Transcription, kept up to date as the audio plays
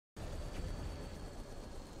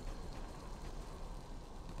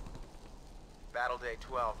Battle Day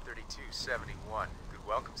 12-32-71. Good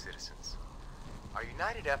welcome, citizens. Our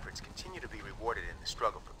united efforts continue to be rewarded in the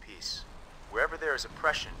struggle for peace. Wherever there is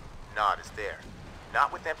oppression, Nod is there.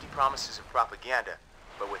 Not with empty promises and propaganda,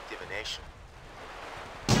 but with divination.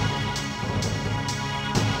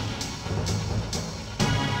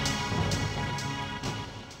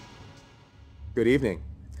 Good evening.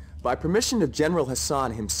 By permission of General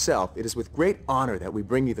Hassan himself, it is with great honor that we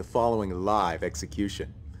bring you the following live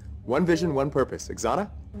execution. One vision, one purpose.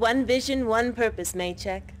 Ixana? One vision, one purpose,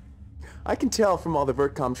 Maycheck. I can tell from all the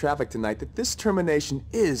Vertcom traffic tonight that this termination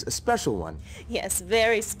is a special one. Yes,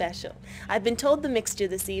 very special. I've been told the mixture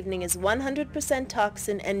this evening is 100%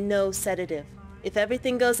 toxin and no sedative. If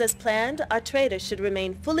everything goes as planned, our traitor should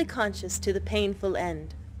remain fully conscious to the painful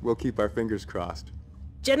end. We'll keep our fingers crossed.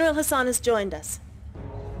 General Hassan has joined us.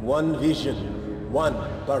 One vision, one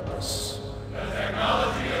purpose. The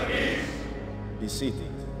technology of peace. Be seated.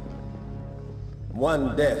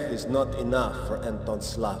 One death is not enough for Anton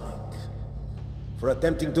Slavik. For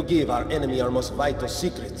attempting to give our enemy our most vital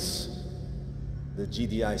secrets, the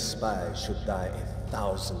GDI spy should die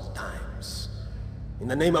 1,000 times. In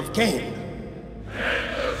the name of Cain!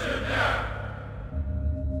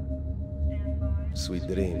 Sweet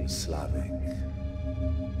dreams, Slavik.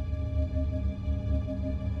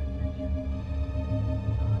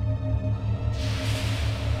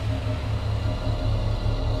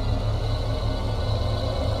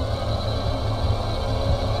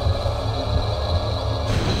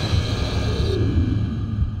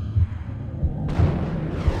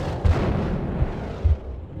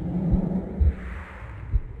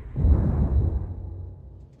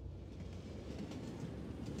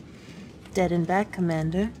 Dead and back,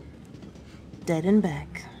 Commander. Dead and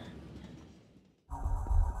back.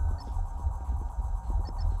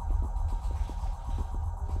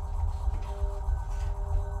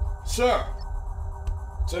 Sir,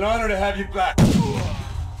 it's an honor to have you back.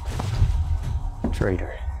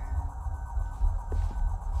 Traitor.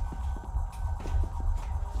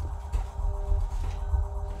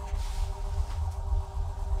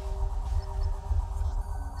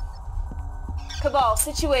 Cabal,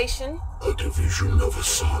 situation? A division of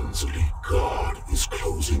Hassan's elite guard is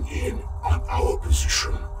closing in on our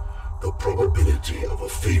position. The probability of a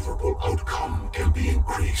favorable outcome can be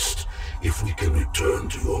increased if we can return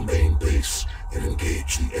to your main base and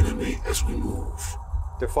engage the enemy as we move.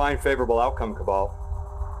 Define favorable outcome, Cabal.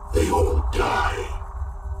 They all die.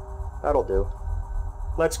 That'll do.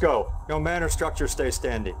 Let's go. No man or structure stay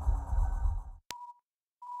standing.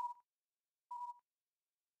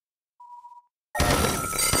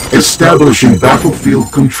 Establishing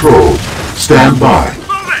battlefield control. Stand by.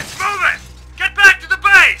 Move it! Move it! Get back to the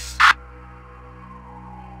base!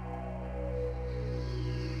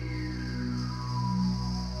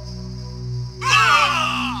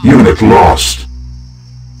 Unit lost.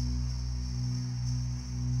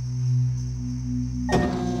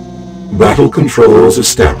 Battle controls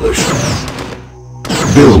established.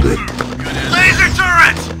 Building. Laser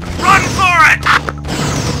turret! Run for it!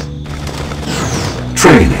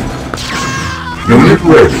 Training. Unit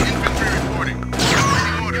ready.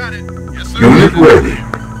 Unit ready.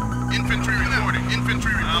 Infantry reporting.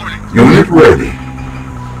 Infantry reporting. Unit ready.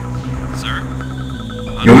 Sir?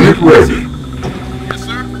 Unit ready. Yes,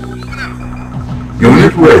 sir. Moving out.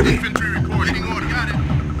 Unit ready. Infantry reporting. Waiting order. Got it.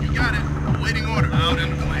 You got it. Waiting order. Loud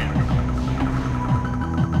and clear.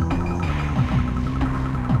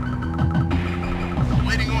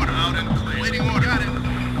 Waiting order. Loud and clear. Waiting order. Got it.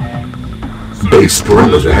 Base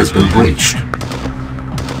perimeter has been breached.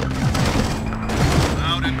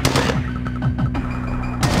 Loud and clear.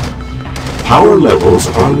 Power levels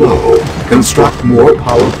are low. Construct more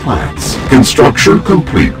power plants. Construction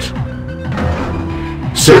complete.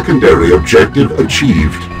 Secondary objective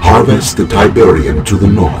achieved. Harvest the Tiberian to the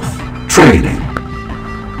north. Training.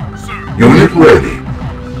 Sir. Unit ready.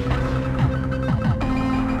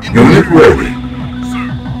 Unit ready. Sir.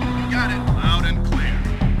 Got it. Loud and clear.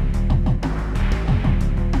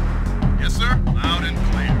 Yes, sir. Loud and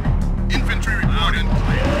clear. Infantry loud and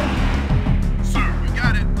clear. Sir, we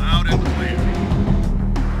got it. Loud and clear.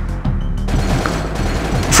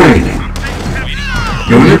 Training.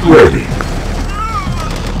 Unit ready.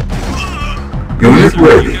 Unit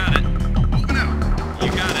ready. Got it. Moving out. You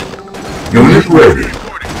got it. Unit ready.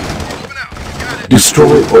 Reporting. Moving out. You got it.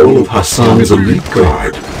 Destroy all of Hassan's elite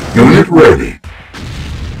guard. Unit ready.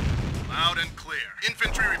 Loud and clear.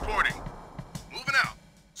 Infantry reporting. Moving out.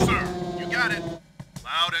 Sir, you got it.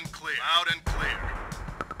 Loud and clear. Loud and clear.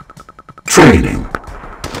 Training.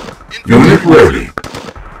 Infantry Unit ready.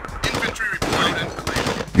 Infantry reporting. Loud and clear.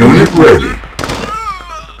 Unit ready.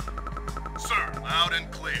 Sir,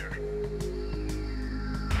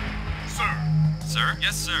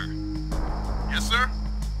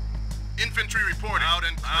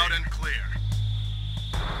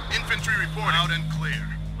 reporting. Loud and clear.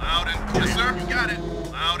 Loud and clear. Yes, sir. You got it.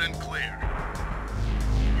 Loud and clear.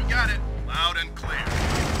 You got it. Loud and clear.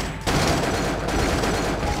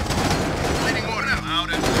 Waiting order. Loud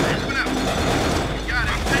and clear. Moving out. You got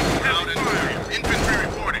it. Taking loud and clear. Infantry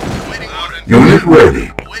reporting. Waiting order. Unit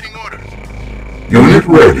ready. Waiting order. Unit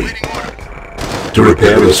ready. Waiting order. To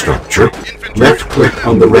repair the structure, left-click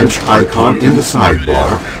on the wrench icon in the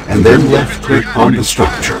sidebar, and then left-click on the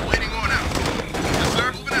structure. Waiting order. Yes,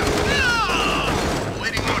 sir. Moving out.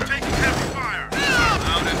 Waiting order. Taking heavy fire.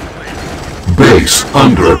 Loud and clear. Base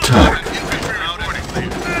under attack. Infantry reporting.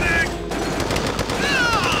 Medic!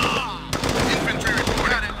 Infantry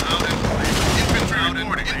reporting. Loud and clear. Infantry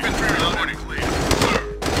reporting. Infantry reporting. Clear. Sir,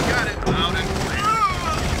 you got it. Loud and clear.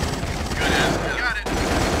 Good as done. Got it.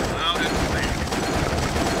 Loud and clear.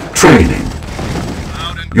 Training.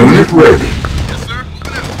 Loud and clear. Unit ready. Yes, sir.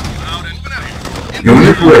 Moving out. Loud and clear.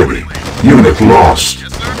 Unit ready. Unit lost.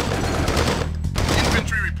 Yes, sir.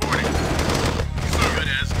 Infantry reporting. Sir, good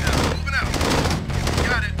as done. Moving out. You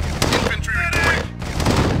got it. Infantry reporting.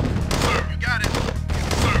 Sir, you got it.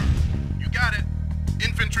 Sir, you got it.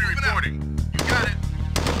 Infantry reporting. You got it.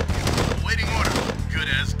 Waiting order. Good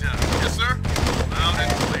as done. Yes, sir. Loud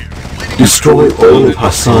and clear. Waiting Destroy all of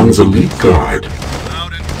Hassan's elite guard.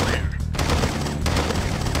 loud and clear.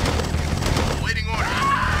 Waiting order.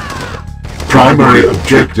 Primary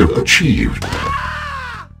objective achieved.